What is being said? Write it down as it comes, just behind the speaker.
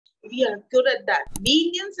we are good at that. We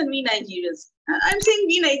Indians and we Nigerians. I'm saying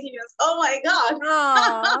we Nigerians. Oh my God.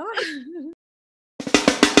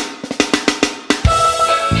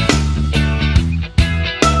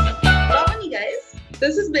 Good guys.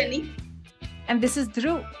 This is Beni. And this is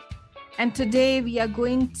Dhru. And today we are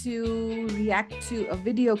going to react to a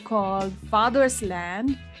video called Father's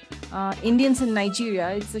Land, Indians in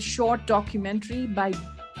Nigeria. It's a short documentary by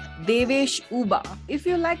Devesh Uba. If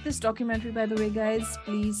you like this documentary, by the way, guys,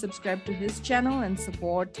 please subscribe to his channel and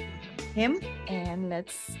support him. And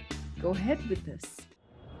let's go ahead with this.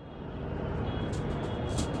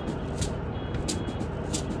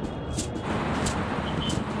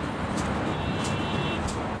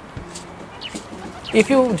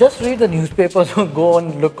 If you just read the newspapers or go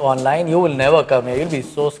and look online, you will never come here. You'll be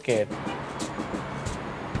so scared.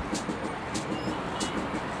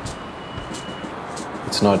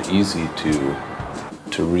 It's not easy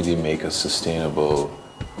to really make a sustainable,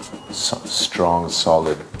 strong,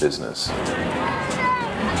 solid business.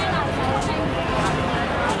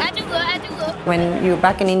 When you're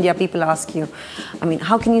back in India, people ask you, I mean,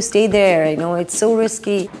 how can you stay there? You know, it's so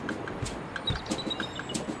risky.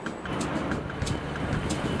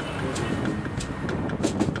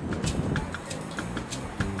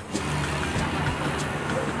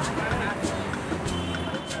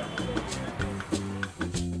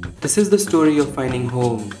 This is the story of finding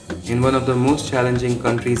home in one of the most challenging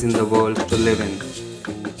countries in the world to live in.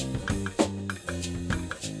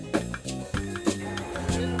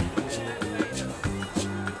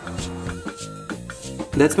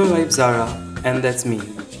 That's my wife Zara, and that's me.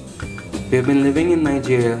 We have been living in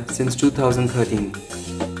Nigeria since 2013.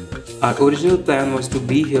 Our original plan was to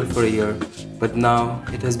be here for a year, but now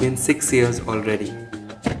it has been 6 years already.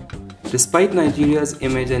 Despite Nigeria's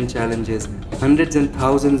image and challenges, hundreds and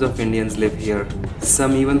thousands of Indians live here,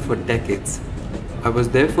 some even for decades. I was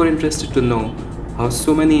therefore interested to know how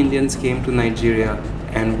so many Indians came to Nigeria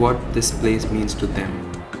and what this place means to them.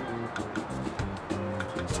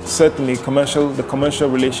 Certainly, the commercial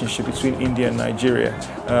relationship between India and Nigeria,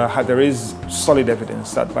 there is solid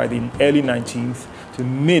evidence that by the early 19th to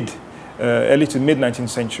mid 19th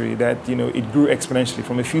century, that it grew exponentially.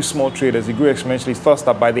 From a few small traders, it grew exponentially. Thus,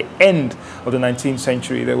 that by the end of the 19th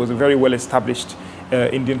century, there was a very well-established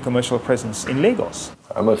Indian commercial presence in Lagos.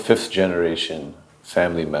 I'm a fifth-generation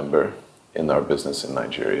family member in our business in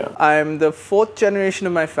Nigeria. I'm the fourth generation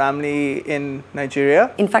of my family in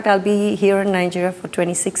Nigeria. In fact, I'll be here in Nigeria for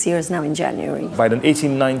 26 years now in January. By the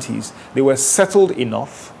 1890s, they were settled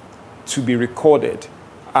enough to be recorded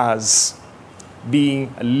as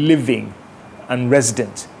being living and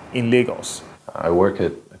resident in Lagos. I work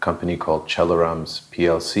at a company called Chelarams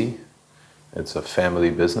PLC. It's a family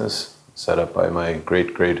business set up by my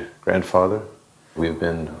great-great-grandfather. We've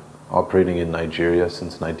been operating in Nigeria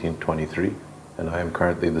since 1923, and I am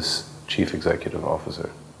currently the chief executive officer.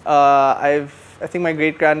 I think my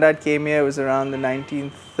great-granddad came here, it was around the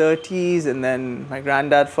 1930s, and then my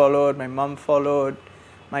granddad followed, my mom followed.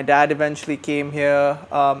 My dad eventually came here.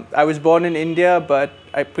 I was born in India, but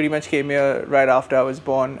I pretty much came here right after I was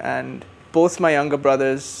born, and both my younger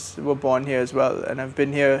brothers were born here as well, and I've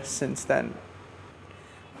been here since then.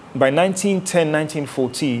 By 1910,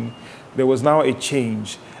 1914, there was now a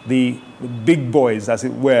change. The big boys, as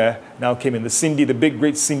it were, now came in. The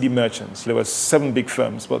great Sindhi merchants. There were 7 big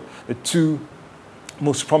firms, but the 2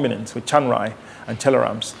 most prominent, with Chanrai and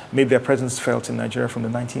Chelarams, made their presence felt in Nigeria from the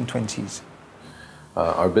 1920s.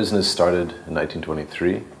 Our business started in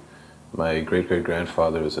 1923. My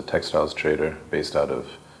great-great-grandfather is a textiles trader based out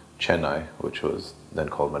of Chennai, which was then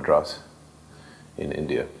called Madras, in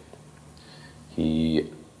India. He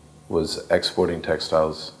was exporting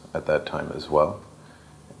textiles at that time as well,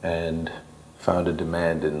 and found a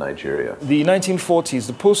demand in Nigeria. The 1940s,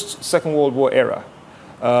 the post-Second World War era,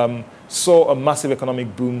 saw a massive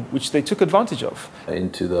economic boom, which they took advantage of.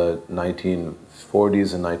 Into the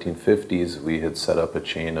 1940s and 1950s, we had set up a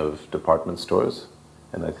chain of department stores,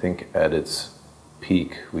 and I think at its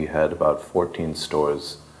peak, we had about 14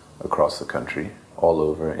 stores across the country, all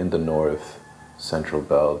over, in the north, central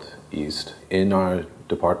belt, east. In our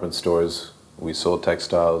department stores, we sold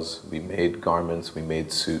textiles, we made garments, we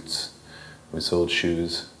made suits, we sold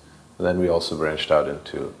shoes. And then we also branched out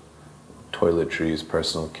into toiletries,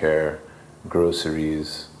 personal care,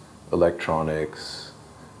 groceries, electronics,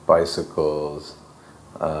 bicycles,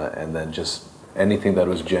 and then just anything that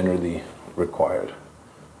was generally required.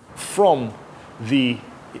 From the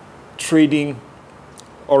trading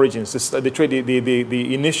origins,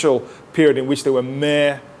 the initial period in which they were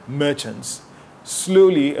mere merchants,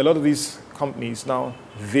 slowly a lot of these companies now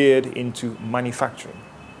veered into manufacturing,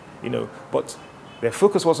 but Their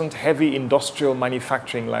focus wasn't heavy industrial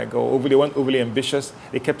manufacturing, like, or they weren't overly ambitious.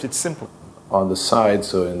 They kept it simple. On the side,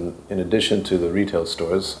 so in addition to the retail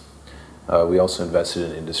stores, we also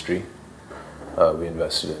invested in industry. We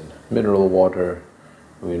invested in mineral water.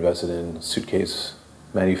 We invested in suitcase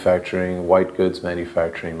manufacturing, white goods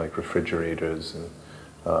manufacturing, like refrigerators and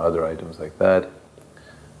other items like that.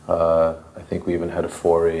 I think we even had a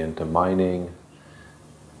foray into mining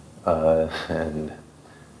and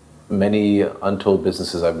many untold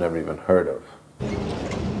businesses I've never even heard of.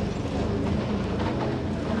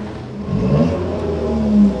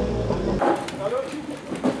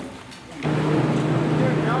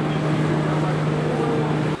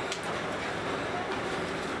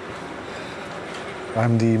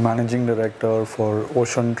 I'm the managing director for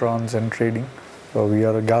Ocean Trans and Trading. We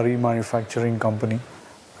are a gari manufacturing company,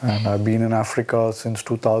 and I've been in Africa since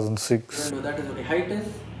 2006.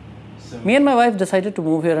 Me and my wife decided to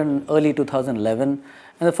move here in early 2011,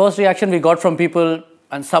 and the first reaction we got from people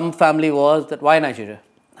and some family was that, why Nigeria?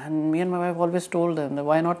 And me and my wife always told them that,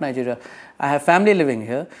 why not Nigeria? I have family living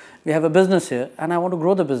here, we have a business here, and I want to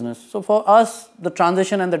grow the business. So for us, the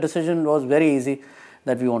transition and the decision was very easy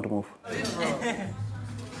that we want to move.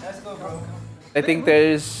 I think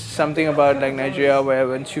there is something about like Nigeria where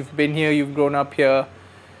once you've been here, you've grown up here,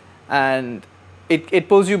 and it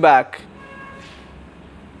pulls you back.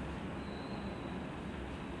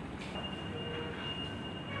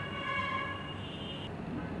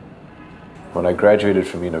 When I graduated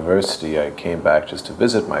from university, I came back just to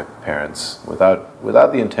visit my parents without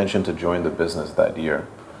the intention to join the business that year.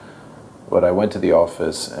 But I went to the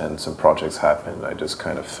office and some projects happened. I just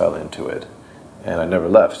kind of fell into it and I never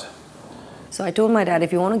left. So I told my dad,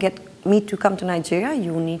 if you want to get me to come to Nigeria,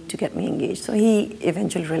 you need to get me engaged. So he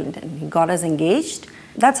eventually relented and he got us engaged.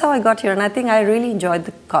 That's how I got here, and I think I really enjoyed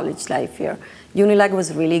the college life here. Unilag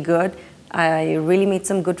was really good. I really made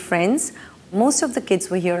some good friends. Most of the kids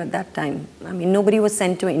were here at that time. I mean, nobody was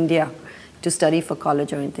sent to India to study for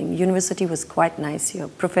college or anything. University was quite nice here.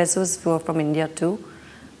 Professors were from India too.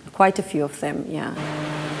 Quite a few of them, yeah.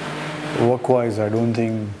 Work-wise, I don't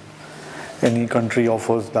think any country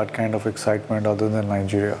offers that kind of excitement other than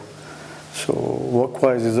Nigeria. So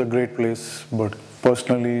work-wise is a great place, but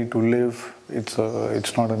personally to live, it's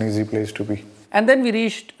not an easy place to be. And then we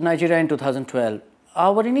reached Nigeria in 2012.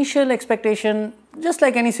 Our initial expectation, just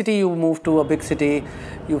like any city, you move to a big city,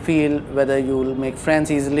 you feel whether you will make friends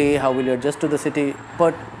easily, how will you adjust to the city.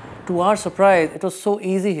 But to our surprise, it was so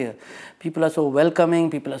easy here. People are so welcoming,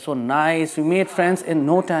 people are so nice. We made friends in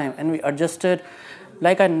no time and we adjusted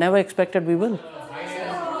like I never expected we will.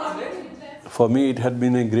 For me, it had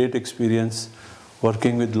been a great experience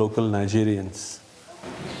working with local Nigerians.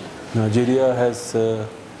 Nigeria has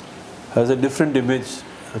a different image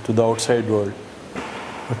to the outside world.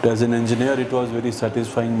 But as an engineer, it was very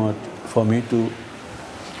satisfying for me to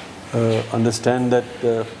understand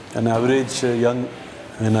that an average young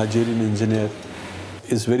Nigerian engineer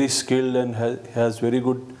is very skilled and has very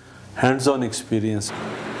good hands-on experience.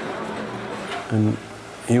 And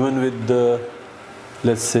even with the,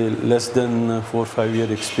 let's say, less than 4 or 5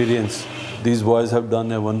 year experience, these boys have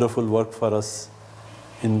done a wonderful work for us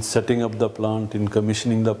in setting up the plant, in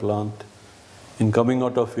commissioning the plant, in coming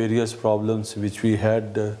out of various problems which we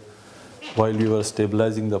had while we were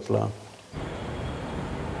stabilizing the plant.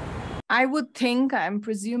 I would think, I'm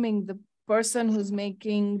presuming the person who's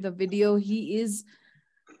making the video, he is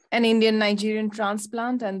an Indian Nigerian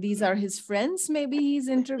transplant and these are his friends maybe he's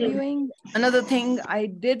interviewing. Another thing I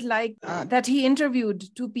did like that he interviewed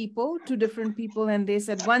two different people, and they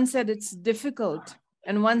said, one said it's difficult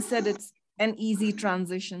and one said it's an easy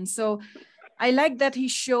transition. So I like that he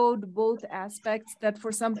showed both aspects, that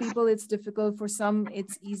for some people it's difficult, for some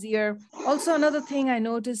it's easier. Also, another thing I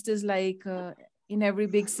noticed is like in every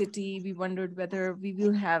big city, we wondered whether we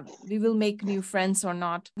will make new friends or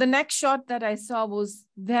not. The next shot that I saw was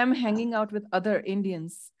them hanging out with other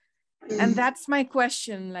Indians. And that's my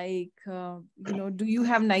question, like, do you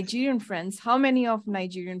have Nigerian friends? How many of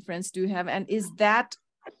Nigerian friends do you have? And is that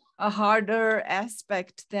a harder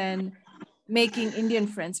aspect than making Indian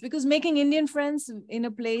friends? Because making Indian friends in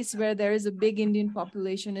a place where there is a big Indian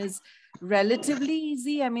population is relatively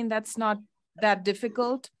easy. I mean, that's not that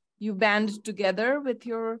difficult. You band together with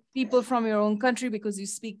your people from your own country because you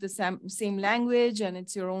speak the same language and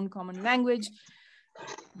it's your own common language.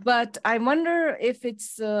 But I wonder if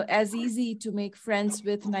it's as easy to make friends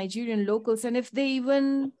with Nigerian locals, and if they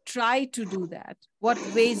even try to do that. What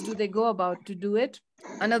ways do they go about to do it?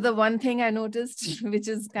 Another one thing I noticed, which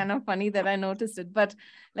is kind of funny that I noticed it, but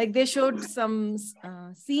like they showed some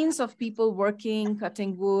scenes of people working,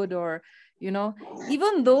 cutting wood or you know,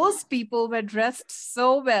 even those people were dressed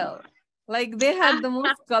so well. Like they had the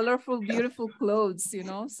most colorful, beautiful clothes, you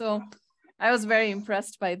know. So I was very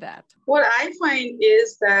impressed by that. What I find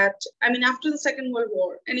is that, I mean, after the Second World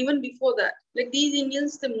War, and even before that, like these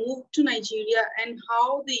Indians, they moved to Nigeria and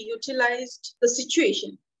how they utilized the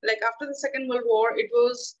situation. Like after the Second World War, it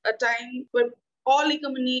was a time where all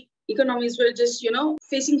economies were just,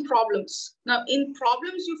 facing problems. Now, in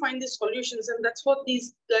problems, you find these solutions, and that's what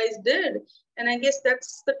these guys did. And I guess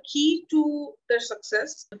that's the key to their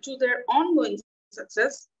success, to their ongoing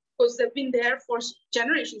success, because they've been there for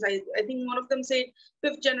generations. I think one of them said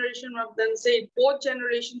fifth generation, one of them said fourth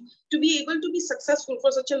generation. To be able to be successful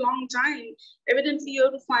for such a long time, evidently you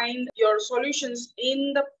have to find your solutions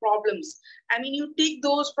in the problems. I mean, you take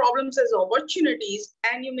those problems as opportunities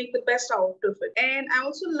and you make the best out of it. And I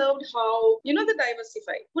also loved how, the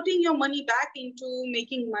diversify. Putting your money back into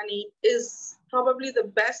making money is probably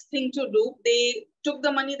the best thing to do. They took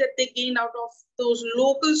the money that they gained out of those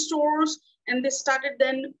local stores and they started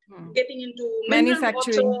then getting into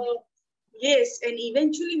manufacturing. Water, yes, and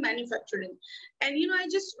eventually manufacturing. And, I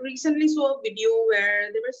just recently saw a video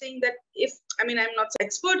where they were saying that I'm not an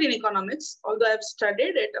expert in economics, although I've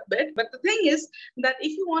studied it a bit. But the thing is that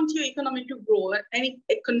if you want your economy to grow,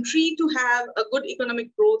 a country to have a good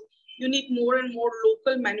economic growth, you need more and more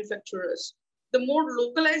local manufacturers. The more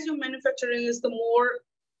localized your manufacturing is, the more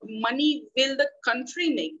money will the country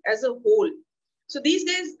make as a whole. So these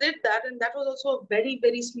guys did that, and that was also a very,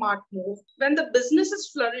 very smart move. When the businesses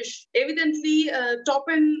flourish, evidently top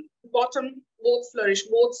and bottom both flourish,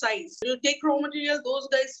 both sides. You take raw material, those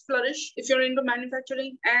guys flourish if you're into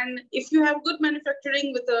manufacturing. And if you have good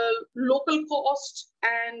manufacturing with a local cost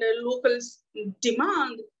and a local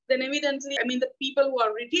demand, then evidently, the people who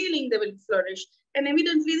are retailing, they will flourish. And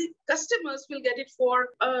evidently, customers will get it for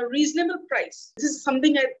a reasonable price. This is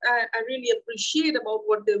something I really appreciate about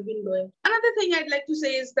what they've been doing. Another thing I'd like to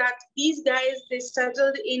say is that these guys, they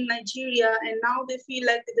settled in Nigeria and now they feel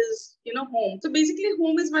like it is, home. So basically,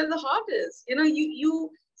 home is where the heart is.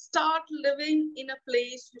 You start living in a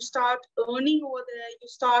place, you start earning over there, you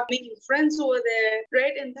start making friends over there,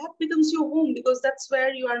 right? And that becomes your home because that's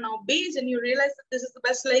where you are now based and you realize that this is the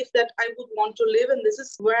best life that I would want to live and this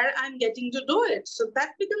is where I'm getting to do it. So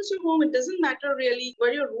that becomes your home. It doesn't matter really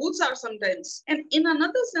where your roots are sometimes. And in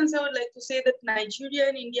another sense, I would like to say that Nigeria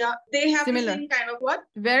and India, they have Similar. the same kind of what?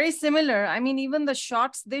 Very similar. Even the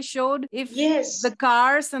shots they showed, yes, the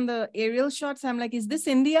cars and the aerial shots, I'm like, is this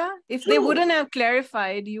India? If True. They wouldn't have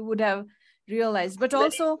clarified, you would have realized. But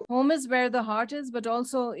also, home is where the heart is, but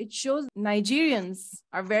also it shows Nigerians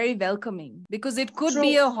are very welcoming because it could True.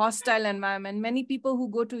 be a hostile environment. Many people who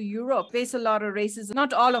go to Europe face a lot of racism.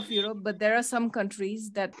 Not all of Europe, but there are some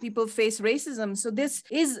countries that people face racism. So this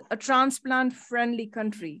is a transplant-friendly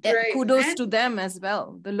country. Right. Kudos to them as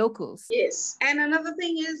well, the locals. Yes. And another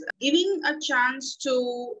thing is giving a chance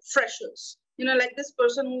to freshers. Like this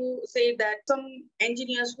person who said that some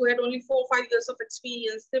engineers who had only 4 or 5 years of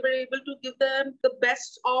experience, they were able to give them the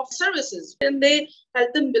best of services and they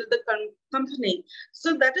help them build the company.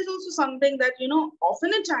 So that is also something that,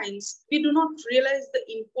 often at times we do not realize the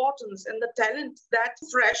importance and the talent that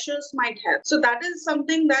freshers might have. So that is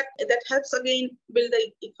something that helps again build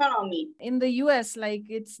the economy. In the US, like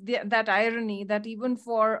it's that irony that even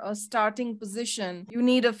for a starting position, you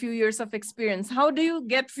need a few years of experience. How do you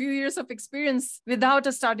get few years of experience without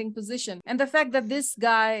a starting position? And the fact that this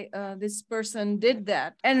guy, this person did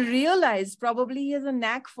that and realized, probably he has a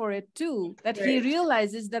knack for it too, that he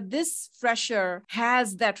realizes that this fresher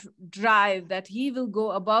has that drive, that he will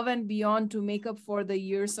go above and beyond to make up for the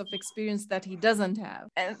years of experience that he doesn't have.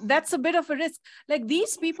 And that's a bit of a risk. Like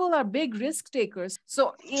these people are big risk takers.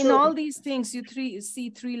 So in all these things, you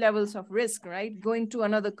see 3 levels of risk, right? Going to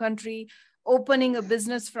another country, opening a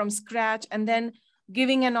business from scratch, and then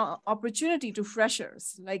giving an opportunity to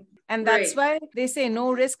freshers. And that's why they say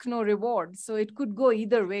no risk, no reward. So it could go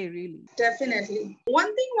either way, really. Definitely. One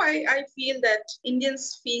thing why I feel that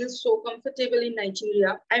Indians feel so comfortable in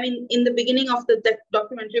Nigeria, in the beginning of the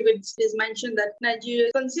documentary, it is mentioned that Nigeria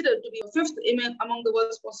is considered to be 5th among the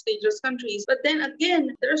world's most dangerous countries. But then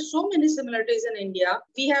again, there are so many similarities in India.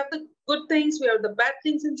 We have the good things, we have the bad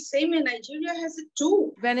things, and same in Nigeria has it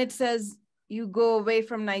too. When it says you go away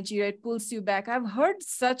from Nigeria, it pulls you back. I've heard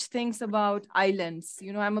such things about islands.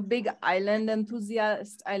 I'm a big island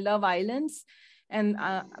enthusiast. I love islands. And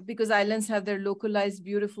because islands have their localized,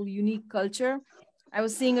 beautiful, unique culture. I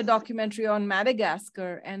was seeing a documentary on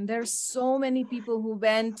Madagascar, and there's so many people who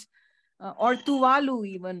went, or Tuvalu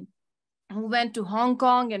even, who went to Hong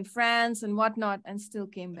Kong and France and whatnot and still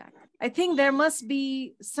came back. I think there must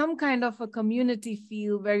be some kind of a community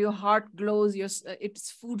feel where your heart glows, it's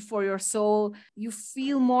food for your soul. You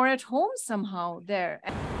feel more at home somehow there.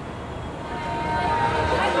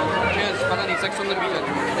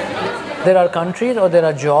 There are countries or there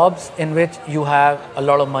are jobs in which you have a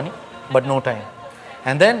lot of money but no time.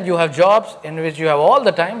 And then you have jobs in which you have all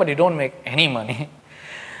the time but you don't make any money.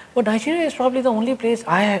 But Nigeria is probably the only place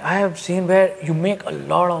I have seen where you make a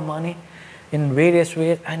lot of money in various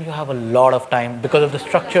ways and you have a lot of time because of the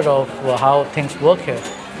structure of how things work here.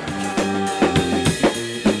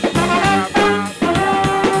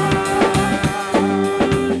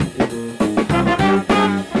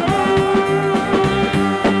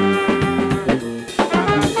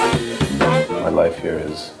 My life here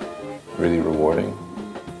is really rewarding.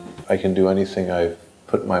 I can do anything I've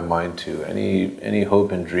put my mind to, any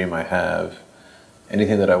hope and dream I have,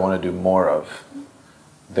 anything that I want to do more of.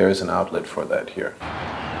 There is an outlet for that here.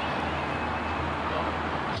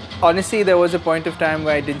 Honestly, there was a point of time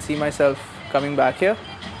where I didn't see myself coming back here,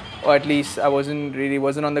 or at least I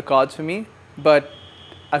wasn't on the cards for me. But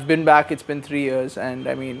I've been back. It's been 3 years, and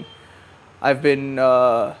I mean,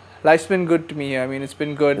 life's been good to me here. I mean, it's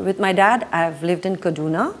been good. With my dad, I've lived in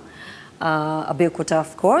Kaduna, Abeokuta,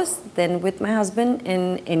 of course. Then with my husband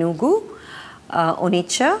in Enugu,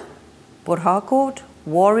 Onitsha, Port Harcourt,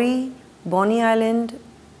 Warri, Beni Island,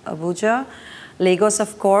 Abuja, Lagos,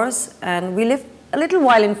 of course, and we lived a little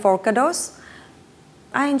while in Forcados.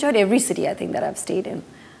 I enjoyed every city, I think, that I've stayed in.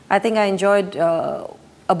 I think I enjoyed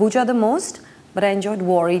Abuja the most, but I enjoyed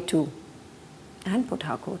Warri too, and Port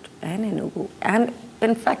Harcourt, and Enugu, and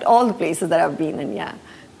in fact, all the places that I've been in, yeah.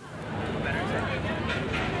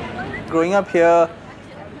 Growing up here,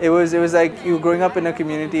 it was like you growing up in a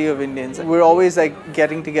community of Indians. We're always like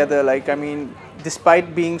getting together. Like, I mean,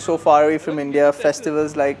 despite being so far away from India,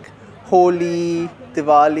 festivals like Holi,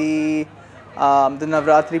 Diwali, the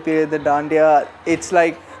Navratri period, the Dandiya, it's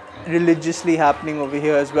like religiously happening over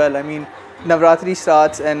here as well. I mean, Navratri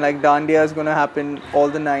starts and like Dandiya is going to happen all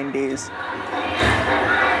the 9 days.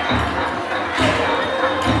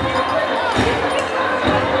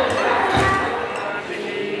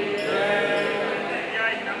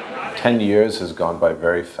 10 years has gone by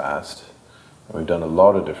very fast. We've done a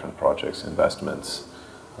lot of different projects, investments,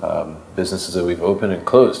 businesses that we've opened and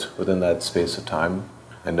closed within that space of time.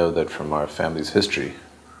 I know that from our family's history,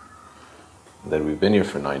 that we've been here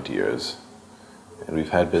for 90 years, and we've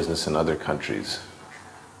had business in other countries,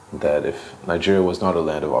 that if Nigeria was not a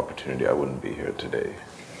land of opportunity, I wouldn't be here today.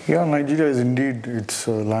 Yeah, Nigeria is indeed, it's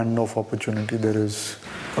a land of opportunity. There is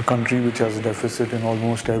a country which has a deficit in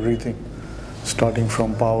almost everything, starting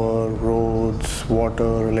from power, roads,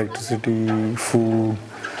 water, electricity, food.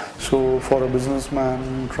 So for a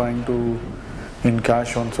businessman trying to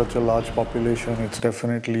encash on such a large population, it's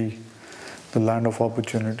definitely the land of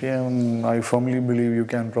opportunity, and I firmly believe you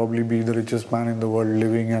can probably be the richest man in the world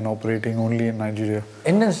living and operating only in Nigeria.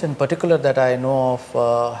 Indians in particular that I know of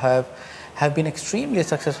have been extremely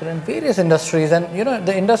successful in various industries, and you know,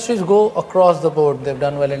 the industries go across the board. They've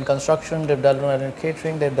done well in construction, they've done well in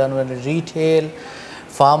catering, they've done well in retail,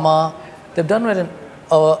 pharma, they've done well in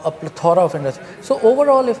a plethora of industries. So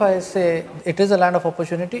overall, if I say it is a land of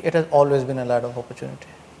opportunity, it has always been a land of opportunity.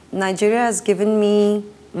 Nigeria has given me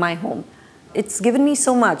my home. It's given me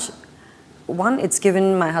so much. One, it's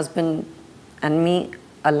given my husband and me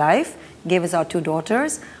a life, gave us our 2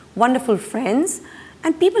 daughters, wonderful friends,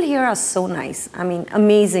 and people here are so nice. I mean,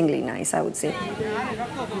 amazingly nice, I would say.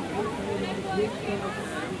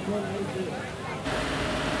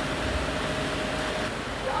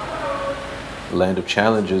 Land of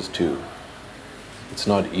challenges too. It's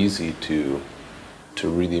not easy to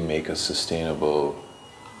really make a sustainable,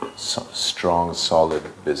 strong, solid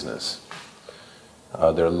business.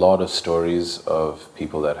 There are a lot of stories of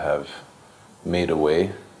people that have made a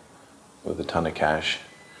way with a ton of cash,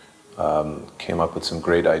 came up with some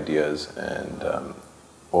great ideas, and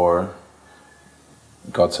or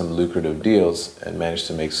got some lucrative deals and managed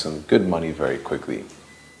to make some good money very quickly.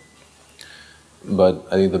 But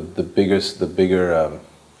I think the bigger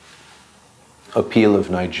appeal of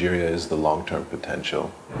Nigeria is the long-term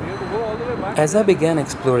potential. As I began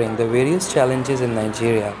exploring the various challenges in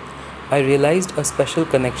Nigeria, I realized a special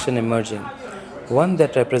connection emerging, one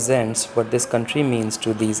that represents what this country means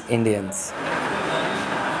to these Indians.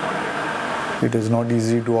 It is not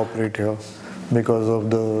easy to operate here because of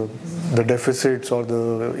the deficits or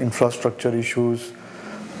the infrastructure issues,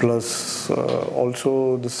 plus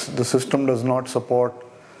also the system does not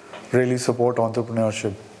really support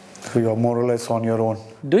entrepreneurship. So you're more or less on your own.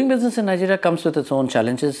 Doing business in Nigeria comes with its own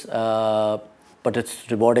challenges, but it's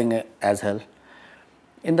rewarding as hell.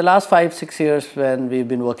 In the last 5-6 years when we've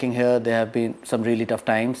been working here, there have been some really tough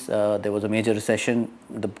times. There was a major recession,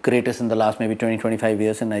 the greatest in the last maybe 20-25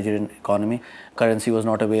 years in Nigerian economy. Currency was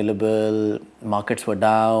not available, markets were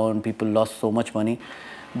down, people lost so much money.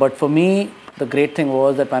 But for me, the great thing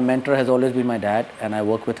was that my mentor has always been my dad, and I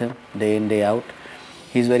work with him day in, day out.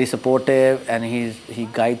 He's very supportive and he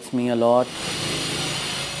guides me a lot.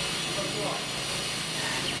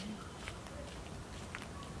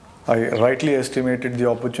 I rightly estimated the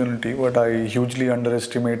opportunity, but I hugely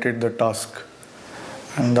underestimated the task.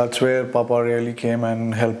 And that's where Papa really came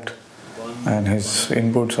and helped. And his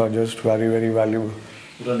inputs are just very, very valuable.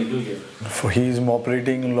 For he is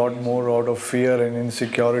operating a lot more out of fear and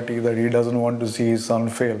insecurity that he doesn't want to see his son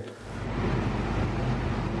fail.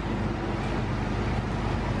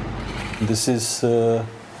 This is the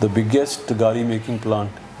biggest gari making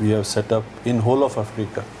plant we have set up in whole of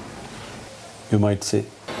Africa, you might say.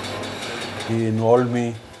 He involved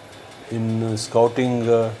me in scouting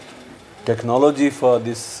technology for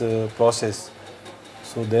this process.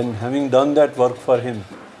 So then, having done that work for him,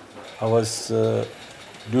 I was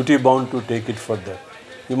duty bound to take it further.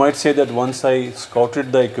 You might say that once I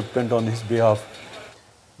scouted the equipment on his behalf,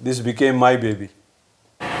 this became my baby.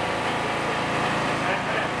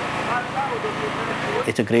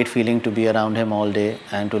 It's a great feeling to be around him all day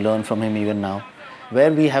and to learn from him even now.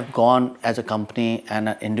 Where we have gone as a company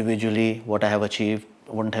and individually, what I have achieved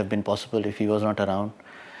wouldn't have been possible if he was not around.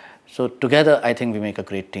 So together, I think we make a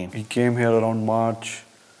great team. He came here around March,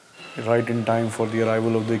 right in time for the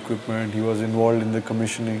arrival of the equipment. He was involved in the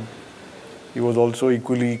commissioning. He was also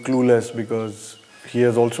equally clueless because he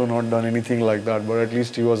has also not done anything like that, but at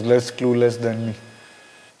least he was less clueless than me.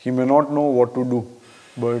 He may not know what to do,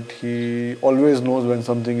 but he always knows when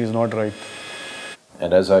something is not right.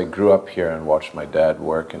 And as I grew up here and watched my dad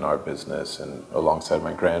work in our business and alongside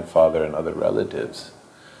my grandfather and other relatives,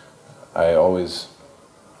 I always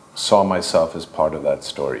saw myself as part of that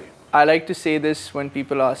story. I like to say this when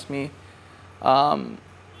people ask me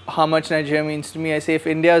how much Nigeria means to me. I say if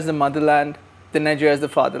India is the motherland, then Nigeria is the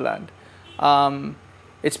fatherland.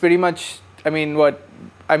 It's pretty much, I mean,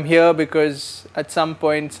 I'm here because at some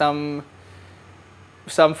point some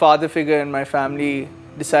father figure in my family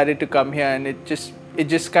decided to come here, and it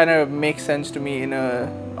just kind of makes sense to me in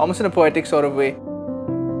almost in a poetic sort of way.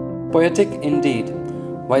 Poetic indeed.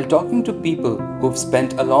 While talking to people who've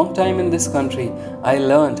spent a long time in this country, I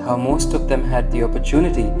learned how most of them had the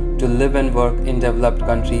opportunity to live and work in developed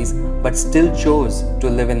countries but still chose to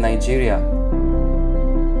live in Nigeria.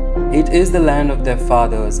 It is the land of their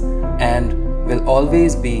fathers and will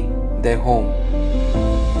always be their home.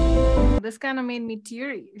 This kind of made me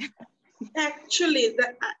teary. Actually,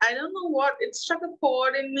 I don't know what, it struck a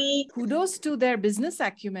chord in me. Kudos to their business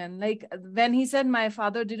acumen. Like when he said my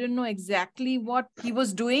father didn't know exactly what he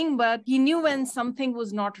was doing, but he knew when something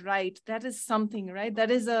was not right. That is something, right?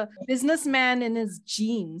 That is a businessman in his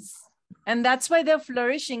genes. And that's why they're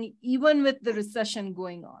flourishing even with the recession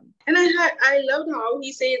going on. And I loved how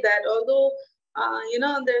he said that, although,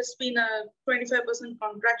 there's been a 25%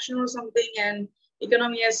 contraction or something and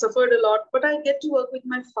economy has suffered a lot, but I get to work with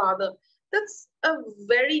my father. That's a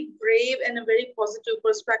very brave and a very positive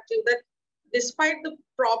perspective that despite the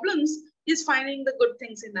problems, he's finding the good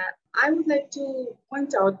things in that. I would like to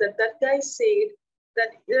point out that guy said that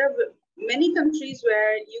there are many countries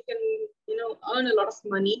where you can, earn a lot of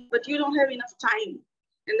money, but you don't have enough time.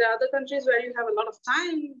 And there are other countries where you have a lot of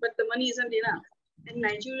time, but the money isn't enough. And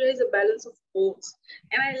Nigeria is a balance of both.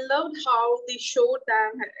 And I loved how they showed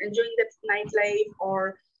them enjoying that nightlife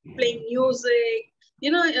or playing music,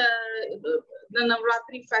 the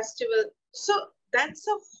Navratri festival. So that's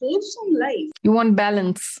a wholesome life. You want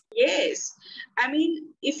balance. Yes. I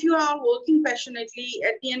mean, if you are working passionately,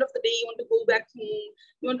 at the end of the day, you want to go back home,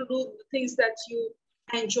 you want to do the things that you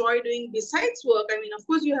enjoy doing besides work. I mean, of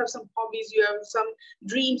course, you have some hobbies, you have some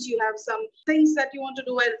dreams, you have some things that you want to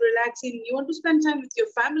do while relaxing. You want to spend time with your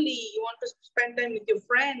family, you want to spend time with your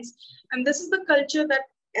friends. And this is the culture that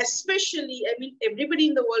especially, I mean, everybody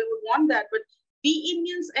in the world would want that, but we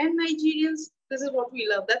Indians and Nigerians, this is what we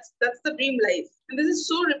love. That's the dream life. And this is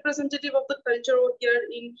so representative of the culture over here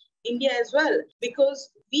in India as well, because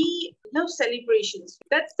we love celebrations.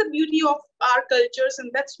 That's the beauty of our cultures.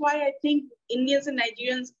 And that's why I think Indians and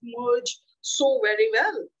Nigerians merge so very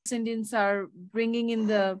well. Indians are bringing in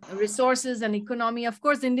the resources and economy. Of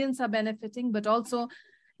course, Indians are benefiting, but also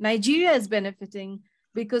Nigeria is benefiting.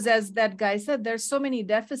 because as that guy said, there's so many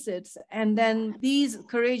deficits. And then these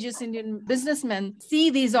courageous Indian businessmen see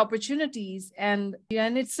these opportunities, and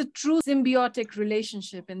it's a true symbiotic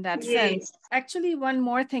relationship in that sense. Actually, one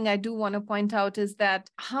more thing I do want to point out is that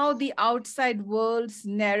how the outside world's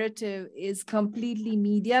narrative is completely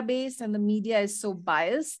media-based, and the media is so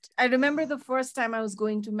biased. I remember the first time I was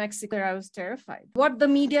going to Mexico, I was terrified. What the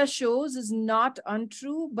media shows is not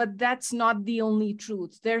untrue, but that's not the only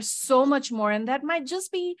truth. There's so much more, and that might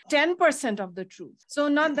just be 10% of the truth. So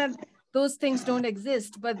not that those things don't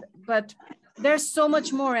exist, but there's so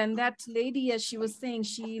much more. And that lady, as she was saying,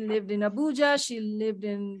 she lived in Abuja, she lived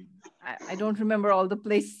in, I don't remember all the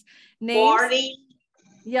place names.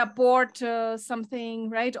 Yeah, Port something,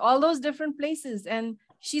 right? All those different places. And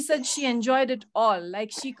she said she enjoyed it all.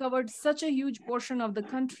 Like, she covered such a huge portion of the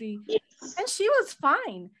country, and she was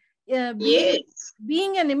fine.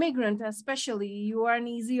 Being an immigrant, especially, you are an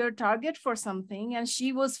easier target for something, and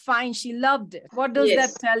she was fine. She loved it. What does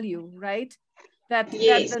that tell you, right? That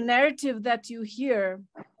the narrative that you hear,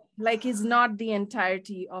 like, is not the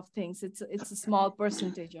entirety of things. It's a small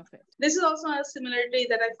percentage of it. This is also a similarity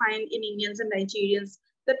that I find in Indians and Nigerians,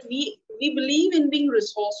 that we believe in being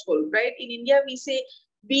resourceful, right? In India, we say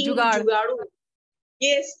being jugaru.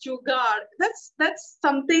 Yes, jugaad. That's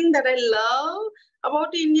something that I love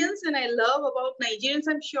about Indians, and I love about Nigerians.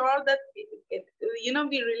 I'm sure that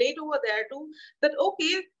we relate over there too. That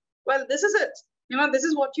okay, well, this is it. This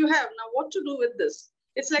is what you have now. What to do with this?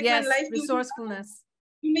 It's like when life resourcefulness.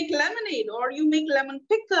 You make lemonade, or you make lemon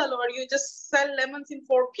pickle, or you just sell lemons in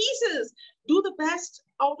 4 pieces. Do the best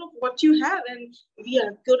out of what you have, and we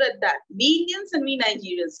are good at that. We Indians and we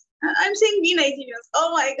Nigerians. I'm saying we Nigerians.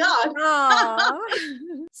 Oh my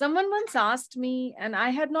God. Someone once asked me, and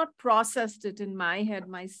I had not processed it in my head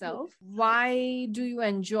myself, why do you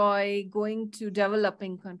enjoy going to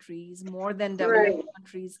developing countries more than developing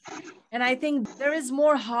countries? And I think there is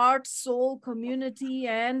more heart, soul, community,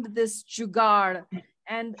 and this jugaad,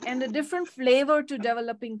 and a different flavor to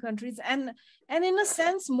developing countries, and in a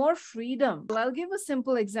sense more freedom. I'll give a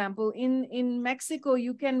simple example. In Mexico,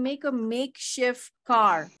 you can make a makeshift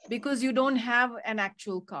car because you don't have an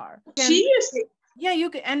actual car. Seriously? Yeah, you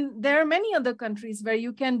can. And there are many other countries where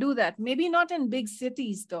you can do that. Maybe not in big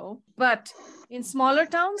cities though, but in smaller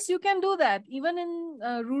towns you can do that. Even in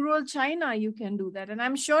rural China you can do that, and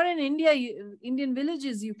I'm sure in India, Indian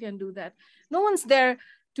villages, you can do that. No one's there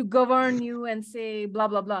to govern you and say blah,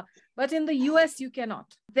 blah, blah. But in the US, you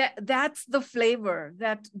cannot. That's the flavor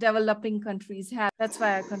that developing countries have. That's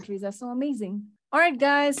why our countries are so amazing. All right,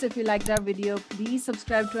 guys, if you liked our video, please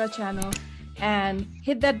subscribe to our channel and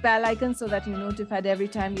hit that bell icon so that you're notified every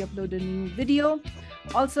time we upload a new video.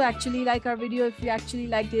 Also, actually like our video. If you actually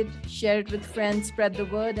liked it, share it with friends, spread the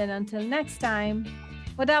word. And until next time,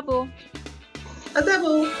 Adabo.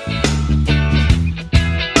 Adabo.